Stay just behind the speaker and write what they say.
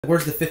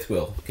Where's the fifth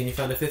wheel? Can you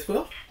find a fifth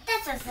wheel?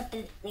 That's a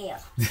fifth wheel.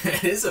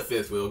 That is a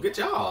fifth wheel. Good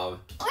job.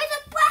 Where's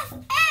a Class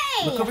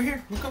A? Look over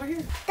here. Look over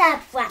here.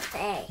 That's Class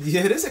A.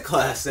 Yeah, it is a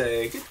Class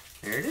A.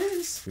 There it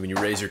is. When you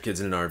raise your kids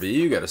in an RV,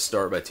 you got to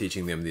start by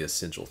teaching them the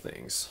essential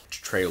things.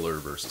 Trailer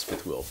versus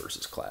fifth wheel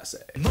versus Class A.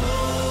 Movers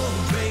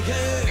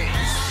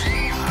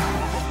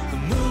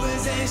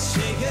and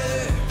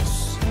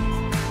shakers.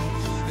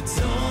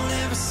 Don't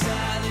ever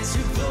silence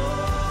your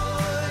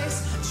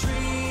voice.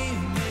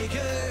 Dream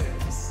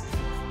makers.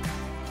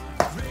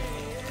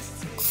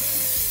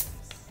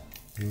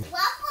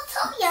 Waffle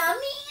so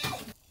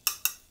yummy.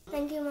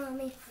 Thank you,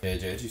 Mommy. Hey,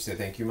 Jay, did you say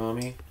thank you,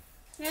 Mommy?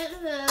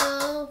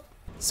 Hello.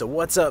 So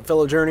what's up,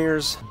 fellow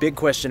journeyers? Big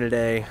question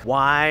today.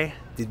 Why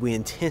did we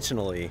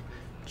intentionally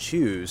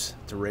choose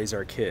to raise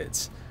our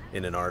kids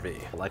in an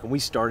RV? Like when we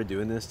started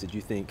doing this, did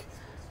you think,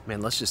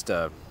 man, let's just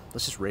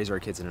raise our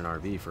kids in an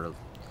RV for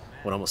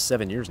what, almost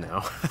 7 years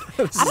now?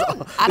 This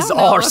is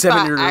all our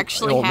 7 year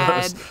actually old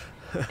had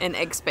an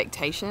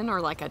expectation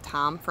or like a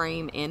time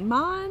frame in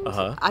mind.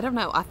 I don't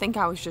know. I think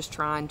I was just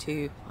trying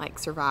to like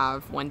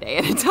survive one day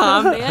at a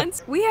time then.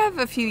 We have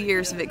a few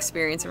years of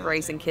experience of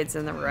raising kids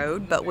in the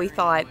road, but we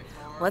thought,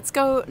 let's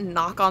go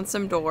knock on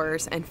some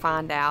doors and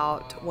find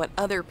out what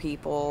other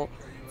people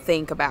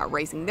think about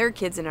raising their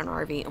kids in an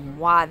RV and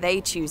why they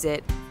choose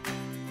it.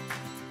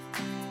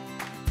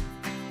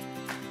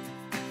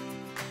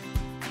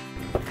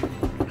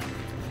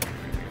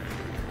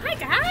 Hi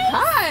guys!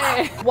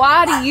 Hi!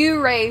 Why do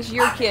you raise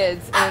your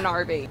kids in an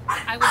RV?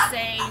 I would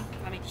say,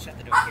 let me just shut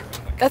the door here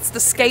real quick. That's the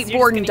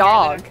skateboarding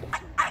dog.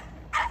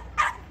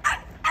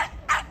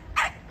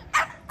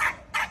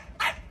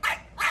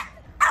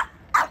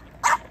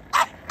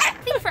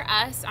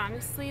 Us,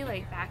 honestly,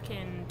 like back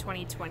in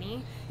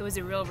 2020, it was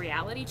a real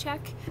reality check.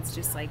 It's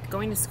just like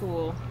going to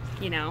school,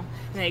 you know,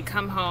 and then you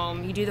come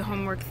home, you do the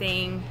homework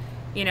thing,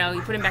 you know,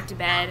 you put them back to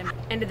bed, and at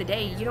the end of the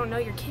day, you don't know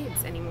your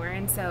kids anymore.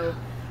 And so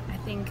I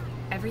think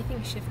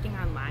everything shifting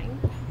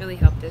online really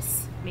helped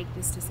us make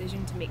this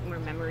decision to make more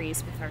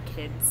memories with our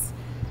kids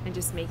and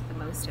just make the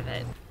most of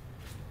it.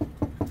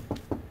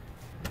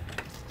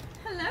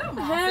 Hello.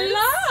 How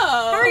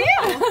are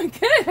you?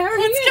 Good. How are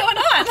you? What's going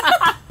on?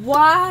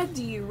 Why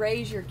do you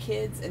raise your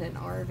kids in an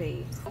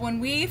RV? When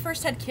we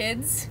first had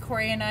kids,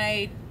 Corey and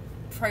I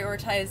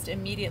prioritized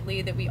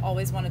immediately that we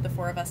always wanted the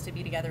four of us to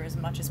be together as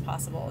much as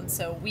possible. And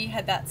so we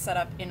had that set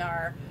up in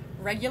our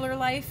regular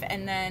life,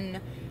 and then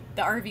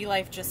the RV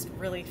life just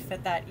really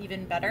fit that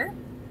even better.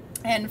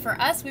 And for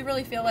us, we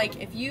really feel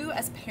like if you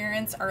as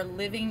parents are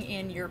living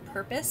in your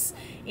purpose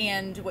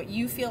and what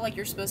you feel like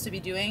you're supposed to be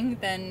doing,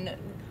 then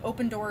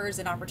open doors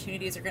and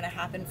opportunities are going to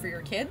happen for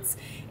your kids.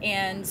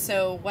 And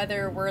so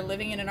whether we're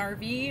living in an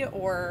RV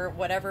or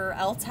whatever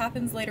else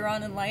happens later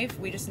on in life,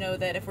 we just know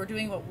that if we're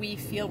doing what we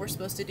feel we're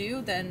supposed to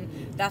do, then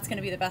that's going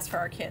to be the best for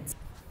our kids.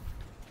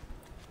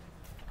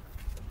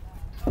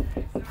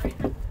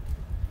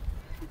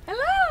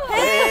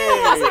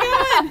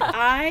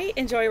 I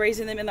enjoy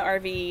raising them in the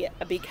RV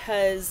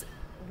because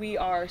we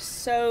are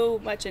so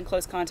much in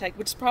close contact,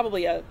 which is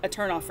probably a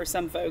turnoff for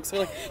some folks. We're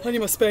like, I need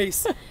my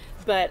space.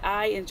 But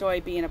I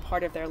enjoy being a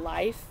part of their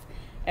life,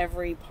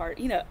 every part,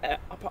 you know,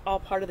 all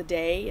part of the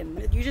day,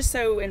 and you're just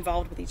so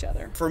involved with each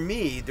other. For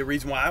me, the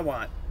reason why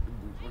we're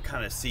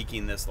kind of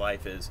seeking this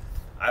life is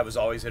I was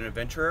always an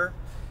adventurer,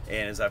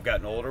 and as I've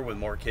gotten older with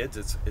more kids,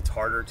 it's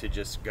harder to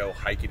just go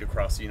hiking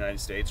across the United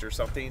States or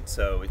something,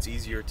 so it's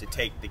easier to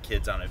take the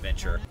kids on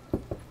adventure.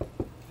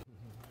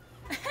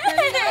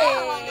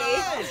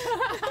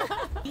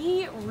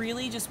 We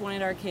really just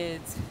wanted our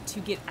kids to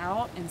get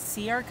out and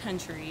see our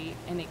country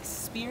and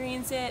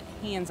experience it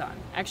hands-on.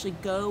 Actually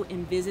go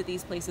and visit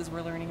these places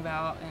we're learning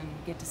about and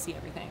get to see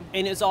everything.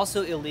 And it's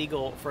also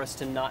illegal for us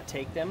to not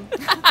take them.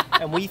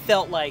 And we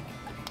felt like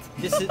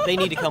they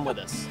need to come with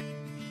us.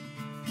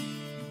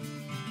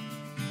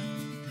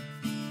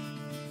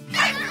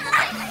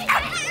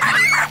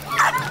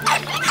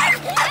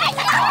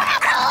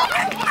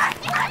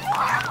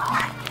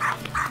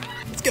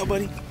 Let's go,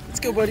 buddy. Let's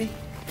go, buddy.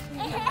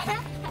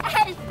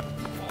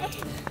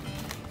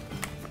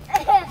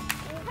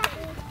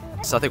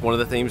 So I think one of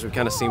the themes we've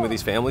kind of seen with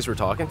these families we're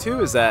talking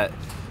to is that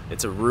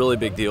it's a really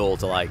big deal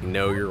to like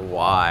know your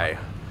why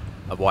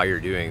of why you're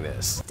doing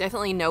this.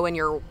 Definitely knowing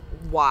your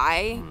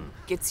why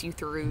gets you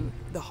through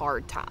the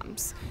hard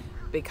times,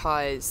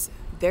 because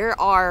there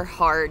are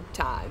hard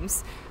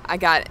times. I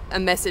got a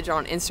message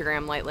on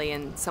Instagram lately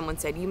and someone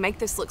said, you make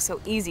this look so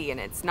easy, and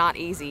it's not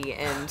easy.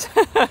 And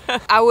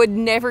I would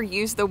never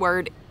use the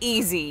word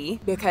easy,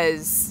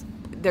 because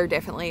there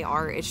definitely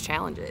are its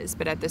challenges,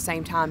 but at the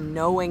same time,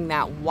 knowing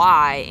that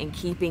why and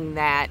keeping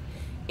that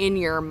in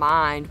your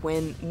mind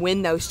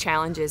when those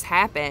challenges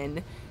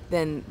happen,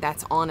 then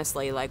that's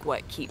honestly like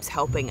what keeps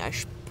helping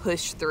us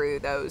push through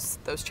those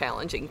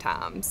challenging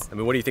times. I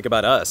mean, what do you think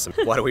about us?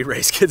 Why do we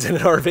raise kids in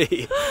an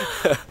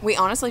RV? We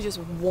honestly just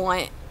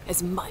want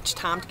as much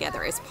time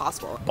together as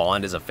possible.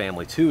 Bond as a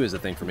family too is a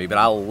thing for me, but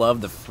I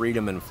love the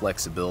freedom and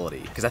flexibility,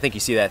 because I think you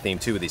see that theme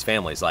too with these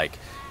families. Like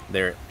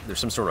there's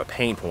some sort of a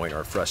pain point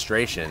or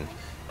frustration,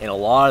 And a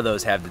lot of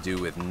those have to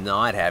do with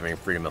not having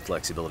freedom of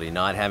flexibility,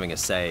 not having a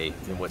say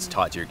in what's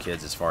taught to your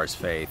kids as far as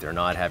faith, or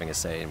not having a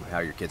say in how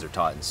your kids are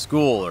taught in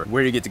school, or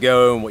where you get to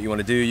go and what you want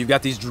to do. You've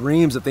got these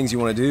dreams of things you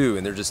want to do,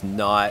 and they're just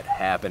not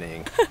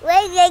happening.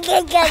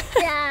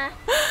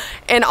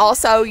 And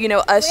also, you know,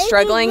 us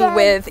struggling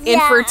with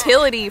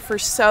infertility for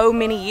so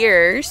many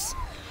years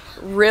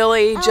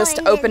really just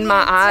opened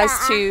my eyes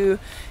to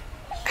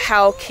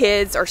how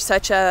kids are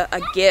such a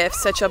gift,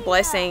 such a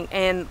blessing,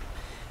 and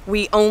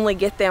we only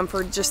get them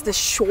for just this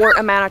short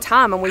amount of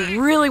time, and we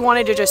really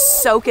wanted to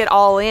just soak it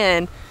all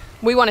in.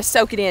 We want to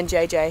soak it in,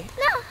 JJ.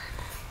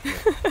 No.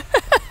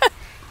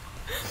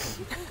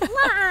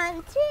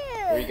 One, two.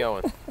 Where are you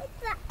going?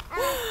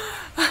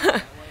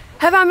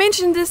 Have I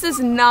mentioned this is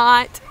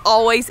not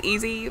always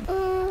easy?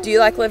 Do you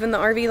like living the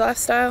RV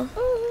lifestyle?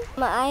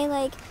 I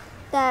like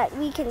that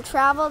we can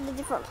travel to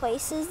different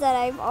places that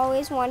I've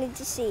always wanted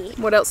to see.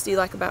 What else do you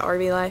like about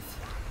RV life?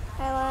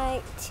 I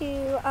like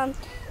to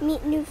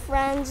meet new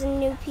friends and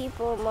new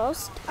people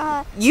most.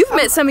 You've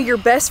met some of your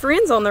best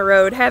friends on the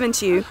road,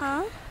 haven't you?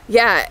 Huh?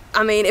 Yeah,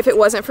 I mean, if it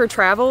wasn't for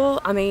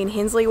travel, I mean,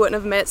 Hensley wouldn't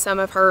have met some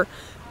of her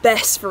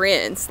best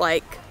friends,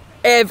 like,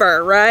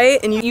 ever, right?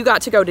 And you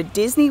got to go to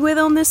Disney with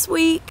them this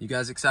week. You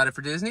guys excited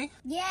for Disney?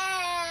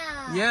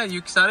 Yeah. Yeah, you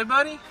excited,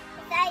 buddy?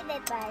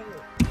 Excited, buddy.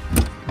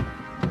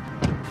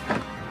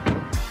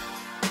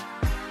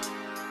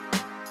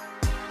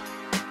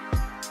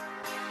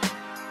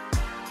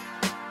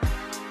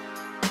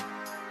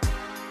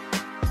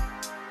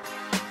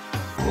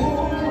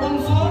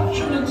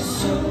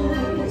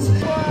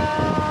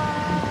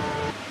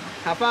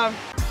 High five.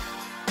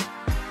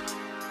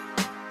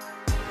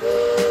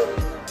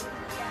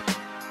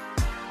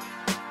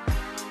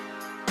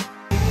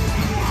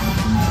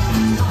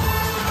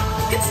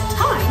 It's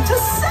time to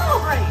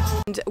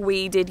celebrate! And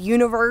we did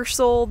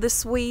Universal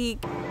this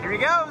week. Here he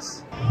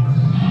goes.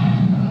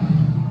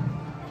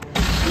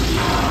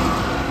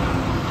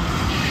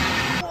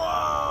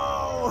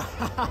 Whoa!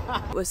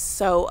 It was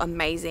so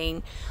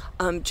amazing.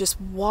 Just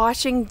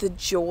watching the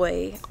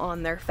joy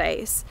on their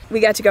face.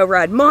 We got to go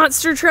ride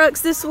monster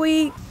trucks this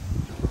week.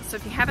 So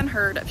if you haven't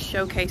heard of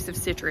Showcase of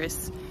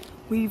Citrus,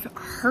 we've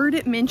heard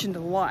it mentioned a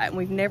lot and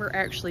we've never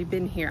actually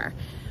been here.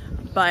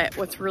 But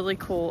what's really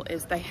cool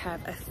is they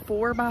have a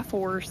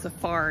 4x4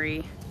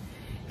 safari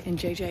and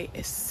JJ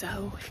is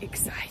so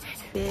excited.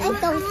 I'm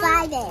so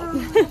excited.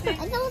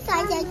 I'm so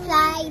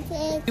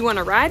excited. You want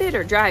to ride it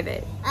or drive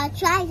it? I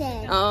tried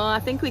it. Oh, I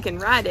think we can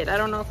ride it. I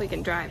don't know if we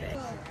can drive it.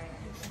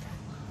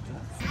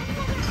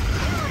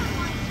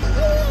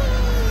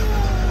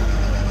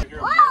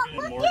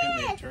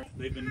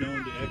 They've been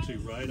known to actually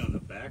ride on the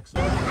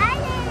backside.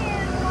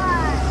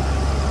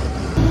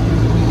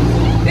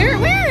 There it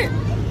went!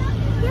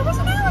 There was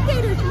an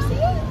alligator, did you see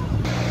it?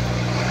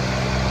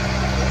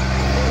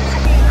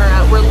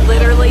 Alright, we're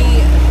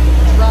literally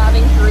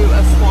driving through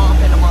a swamp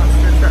in a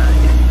monster truck.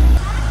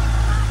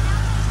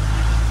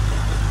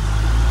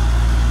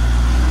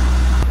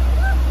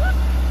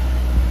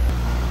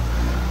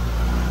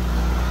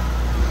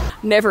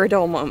 Never a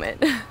dull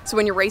moment. So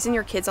when you're raising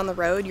your kids on the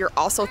road, you're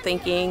also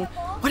thinking,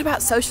 what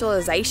about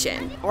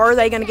socialization? Are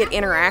they gonna get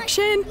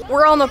interaction?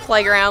 We're on the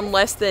playground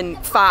less than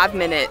 5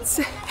 minutes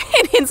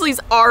and Hensley's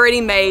already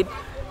made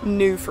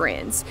new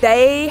friends.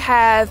 They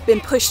have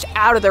been pushed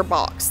out of their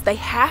box. They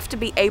have to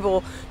be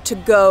able to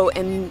go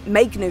and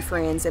make new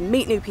friends and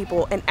meet new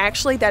people, and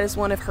actually that is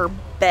one of her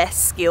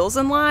best skills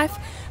in life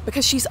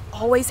because she's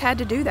always had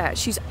to do that.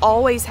 She's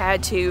always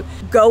had to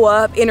go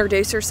up,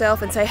 introduce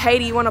herself and say, hey,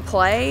 do you want to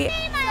play?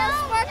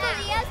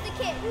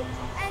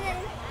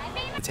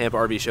 The Tampa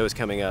RV show is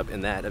coming up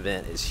and that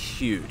event is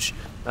huge.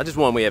 Not just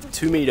one, we have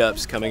 2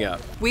 meetups coming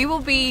up. We will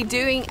be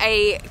doing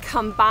a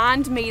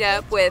combined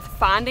meetup with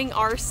Finding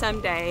Our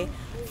Someday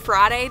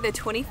Friday the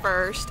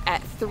 21st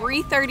at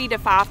 3:30 to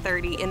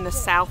 5:30 in the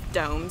South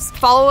Domes.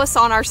 Follow us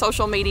on our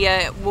social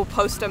media. We'll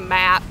post a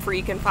map where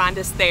you can find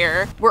us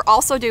there. We're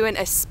also doing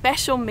a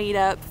special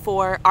meetup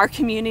for our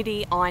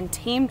community on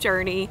Team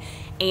Journey,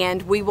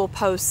 and we will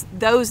post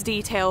those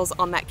details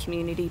on that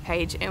community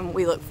page, and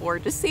we look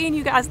forward to seeing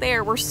you guys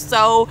there. We're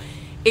so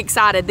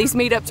excited. These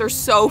meetups are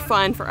so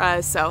fun for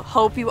us, so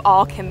hope you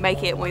all can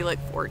make it and we look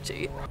forward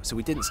to it. So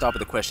we didn't stop at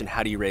the question,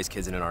 how do you raise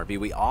kids in an RV?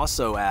 We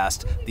also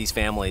asked these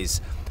families,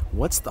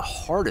 what's the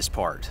hardest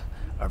part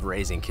of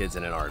raising kids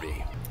in an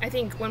RV? I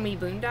think when we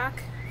boondock,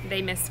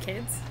 they miss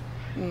kids.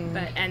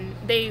 And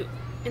they,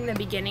 in the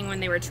beginning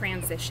when they were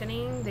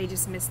transitioning, they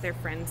just miss their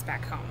friends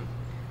back home.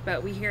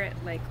 But we hear it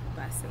like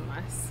less and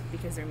less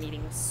because they're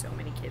meeting so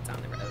many kids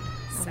on the road.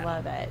 So. I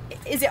love it.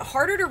 Is it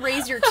harder to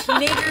raise your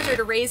teenagers or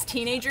to raise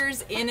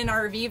teenagers in an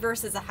RV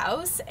versus a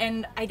house?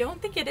 And I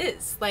don't think it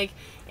is. Like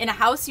in a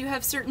house you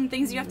have certain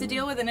things you have to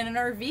deal with, and in an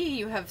RV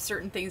you have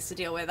certain things to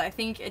deal with. I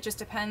think it just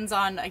depends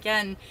on,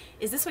 again,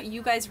 is this what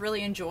you guys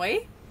really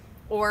enjoy?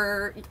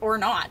 Or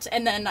not.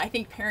 And then I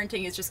think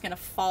parenting is just going to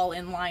fall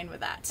in line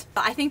with that.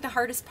 I think the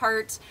hardest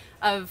part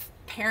of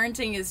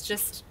parenting is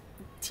just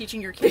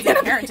teaching your kids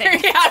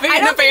parenting. Yeah,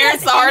 being a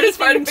parent's the hardest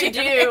part to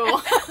do.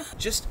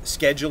 Just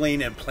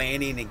scheduling and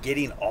planning and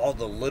getting all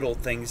the little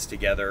things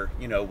together,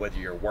 you know, whether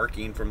you're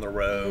working from the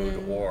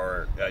road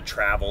or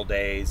travel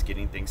days,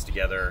 getting things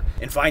together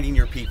and finding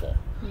your people.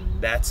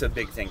 That's a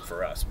big thing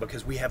for us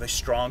because we have a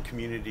strong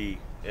community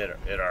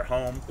at our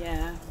home.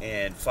 Yeah.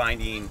 And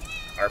finding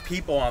our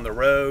people on the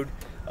road.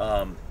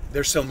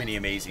 There's so many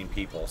amazing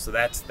people, so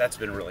that's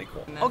been really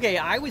cool. Okay,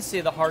 I would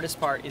say the hardest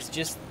part is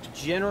just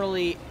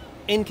generally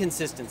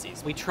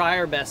inconsistencies. We try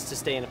our best to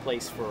stay in a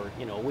place for,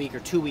 you know, a week or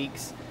 2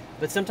 weeks,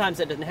 but sometimes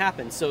that doesn't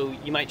happen. So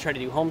you might try to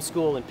do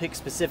homeschool and pick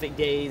specific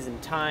days and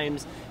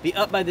times, be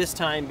up by this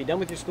time, be done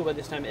with your school by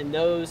this time, and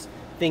those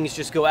things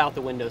just go out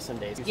the window some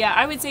days. Yeah,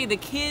 I would say the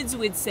kids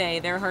would say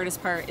their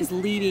hardest part is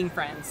leading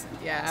friends.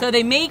 Yeah. So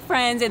they make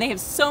friends and they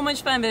have so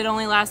much fun, but it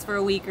only lasts for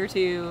a week or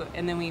two,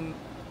 and then we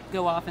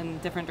go off in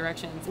different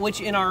directions.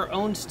 Which in our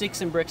own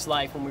Sticks and Bricks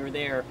life, when we were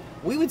there,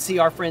 we would see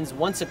our friends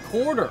once a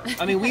quarter.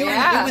 I mean,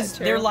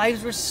 their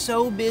lives were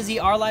so busy,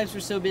 our lives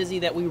were so busy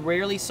that we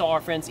rarely saw our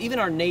friends, even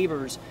our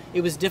neighbors. It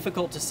was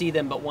difficult to see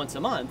them but once a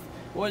month.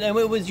 And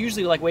it was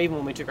usually like waving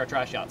when we took our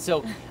trash out.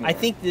 So I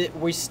think that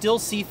we still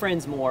see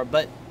friends more,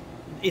 but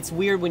it's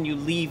weird when you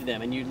leave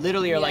them and you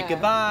literally are like,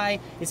 goodbye.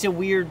 It's a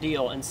weird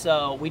deal. And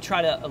so we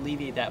try to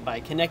alleviate that by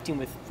connecting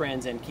with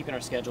friends and keeping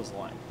our schedules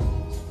aligned.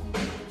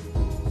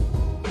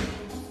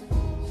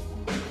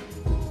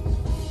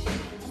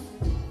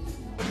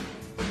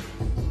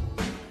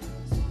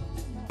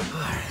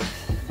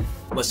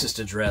 Let's just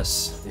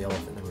address the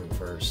elephant in the room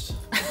first.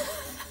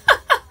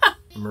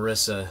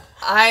 Marissa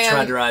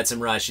tried to ride some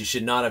rides she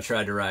should not have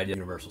tried to ride at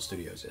Universal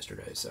Studios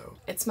yesterday. So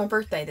it's my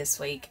birthday this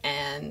week,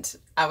 and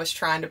I was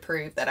trying to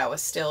prove that I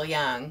was still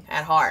young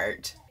at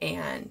heart,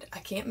 and I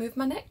can't move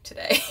my neck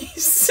today.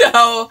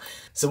 So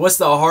what's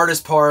the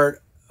hardest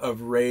part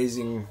of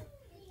raising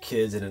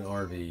kids in an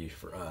RV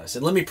for us?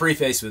 And let me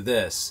preface with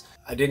this: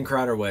 I didn't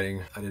cry at our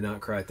wedding. I did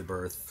not cry at the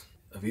birth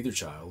of either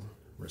child.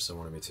 Marissa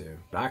wanted me to.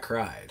 But I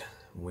cried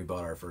when we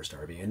bought our first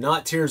RV, and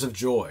not tears of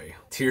joy,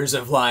 tears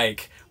of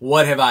like,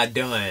 what have I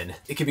done?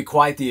 It can be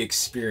quite the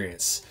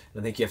experience. I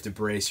think you have to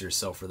brace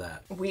yourself for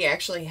that. We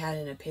actually had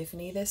an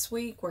epiphany this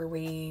week where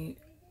we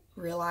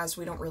realized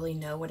we don't really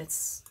know what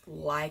it's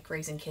like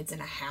raising kids in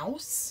a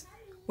house.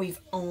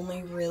 We've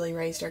only really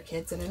raised our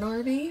kids in an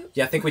RV.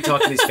 Yeah, I think we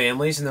talk to these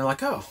families and they're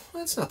like, oh,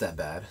 well, it's not that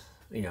bad.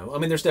 You know, I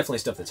mean, there's definitely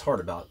stuff that's hard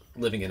about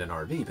living in an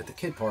RV, but the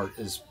kid part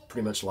is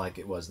pretty much like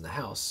it was in the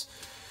house.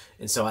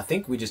 And so I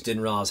think we just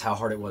didn't realize how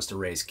hard it was to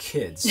raise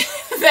kids.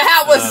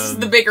 That was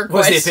the bigger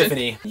question. Was the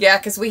epiphany. Yeah,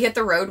 because we hit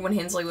the road when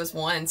Hensley was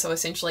 1. So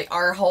essentially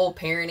our whole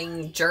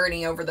parenting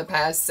journey over the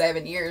past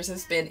 7 years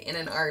has been in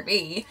an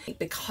RV.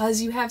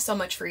 Because you have so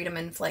much freedom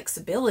and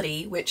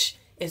flexibility, which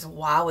is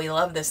why we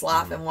love this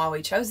life and why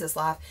we chose this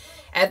life.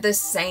 At the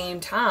same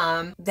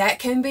time, that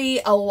can be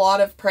a lot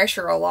of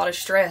pressure, a lot of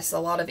stress, a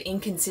lot of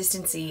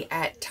inconsistency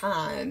at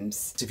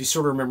times. If you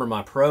sort of remember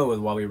my pro with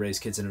why we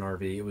raised kids in an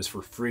RV, it was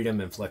for freedom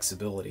and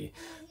flexibility.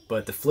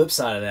 But the flip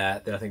side of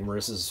that I think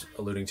Marissa's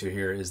alluding to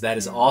here is that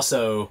is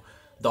also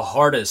the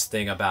hardest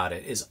thing about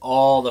it, is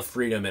all the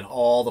freedom and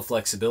all the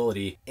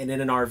flexibility. And in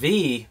an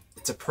RV,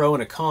 it's a pro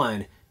and a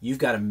con. You've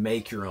got to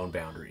make your own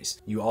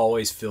boundaries. You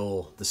always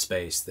fill the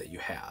space that you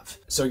have.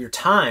 So your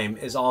time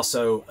is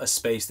also a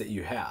space that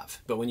you have.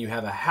 But when you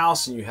have a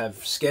house and you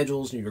have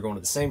schedules and you're going to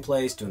the same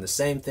place, doing the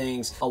same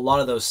things, a lot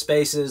of those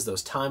spaces,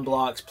 those time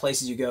blocks,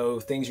 places you go,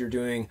 things you're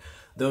doing,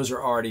 those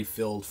are already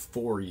filled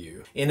for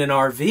you. In an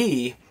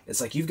RV,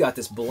 it's like you've got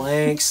this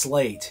blank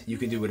slate you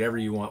can do whatever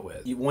you want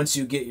with. Once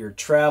you get your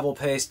travel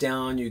pace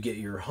down, you get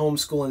your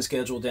homeschooling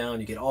schedule down,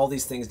 you get all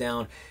these things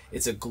down,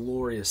 it's a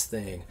glorious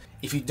thing.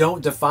 If you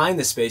don't define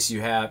the space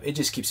you have, it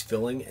just keeps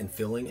filling and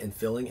filling and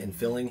filling and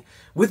filling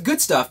with good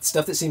stuff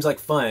that seems like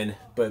fun,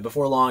 but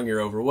before long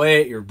you're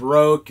overweight, you're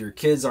broke, your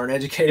kids aren't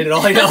educated at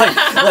all. You know,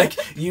 like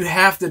you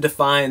have to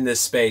define this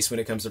space when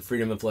it comes to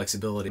freedom and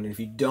flexibility. And if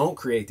you don't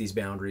create these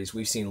boundaries,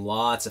 we've seen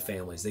lots of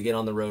families, they get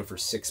on the road for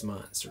 6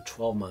 months or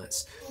 12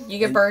 months. You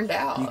get burned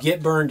out. You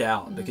get burned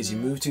out because you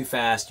move too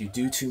fast, you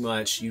do too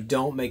much, you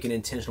don't make an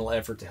intentional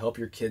effort to help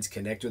your kids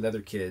connect with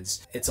other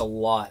kids. It's a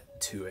lot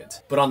to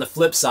it. But on the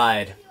flip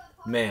side,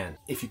 man,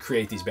 if you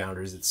create these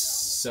boundaries, it's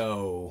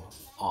so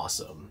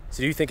awesome.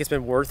 So do you think it's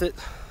been worth it?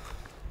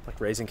 Like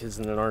raising kids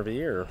in an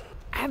RV or?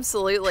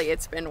 Absolutely,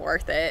 it's been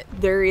worth it.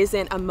 There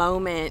isn't a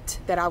moment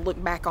that I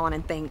look back on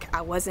and think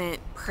I wasn't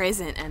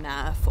present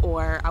enough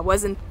or I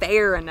wasn't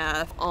there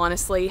enough.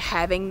 Honestly,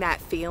 having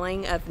that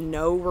feeling of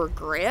no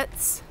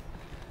regrets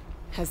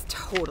has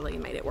totally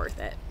made it worth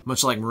it.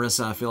 Much like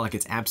Marissa, I feel like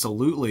it's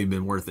absolutely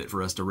been worth it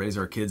for us to raise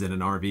our kids in an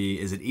RV.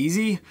 Is it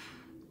easy?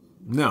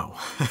 No.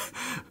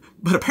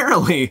 But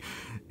apparently,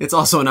 it's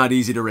also not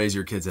easy to raise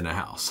your kids in a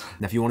house.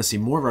 Now, if you want to see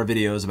more of our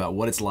videos about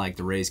what it's like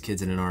to raise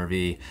kids in an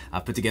RV,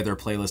 I've put together a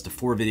playlist of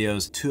 4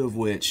 videos, 2 of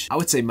which I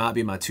would say might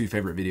be my 2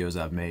 favorite videos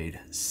I've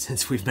made,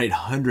 since we've made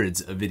hundreds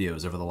of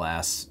videos over the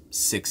last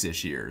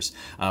 6-ish years.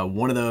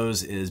 One of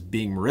those is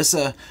being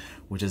Marissa,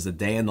 which is a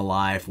day in the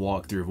life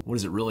walkthrough. What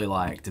is it really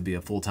like to be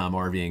a full-time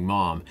RVing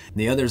mom? And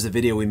the other is a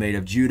video we made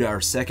of Judah,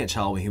 our second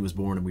child, when he was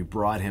born, and we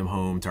brought him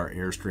home to our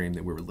Airstream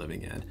that we were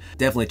living in.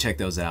 Definitely check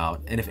those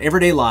out. And if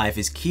everyday life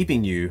is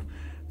keeping you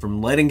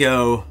from letting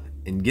go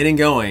and getting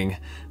going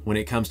when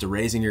it comes to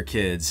raising your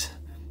kids,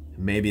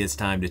 maybe it's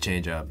time to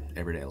change up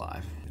everyday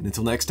life. And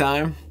until next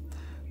time,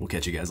 we'll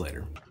catch you guys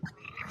later.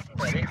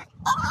 Ready?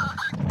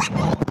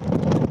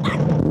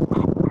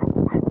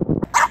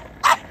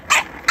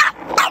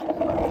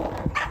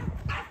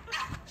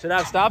 Should I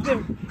have stopped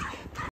him?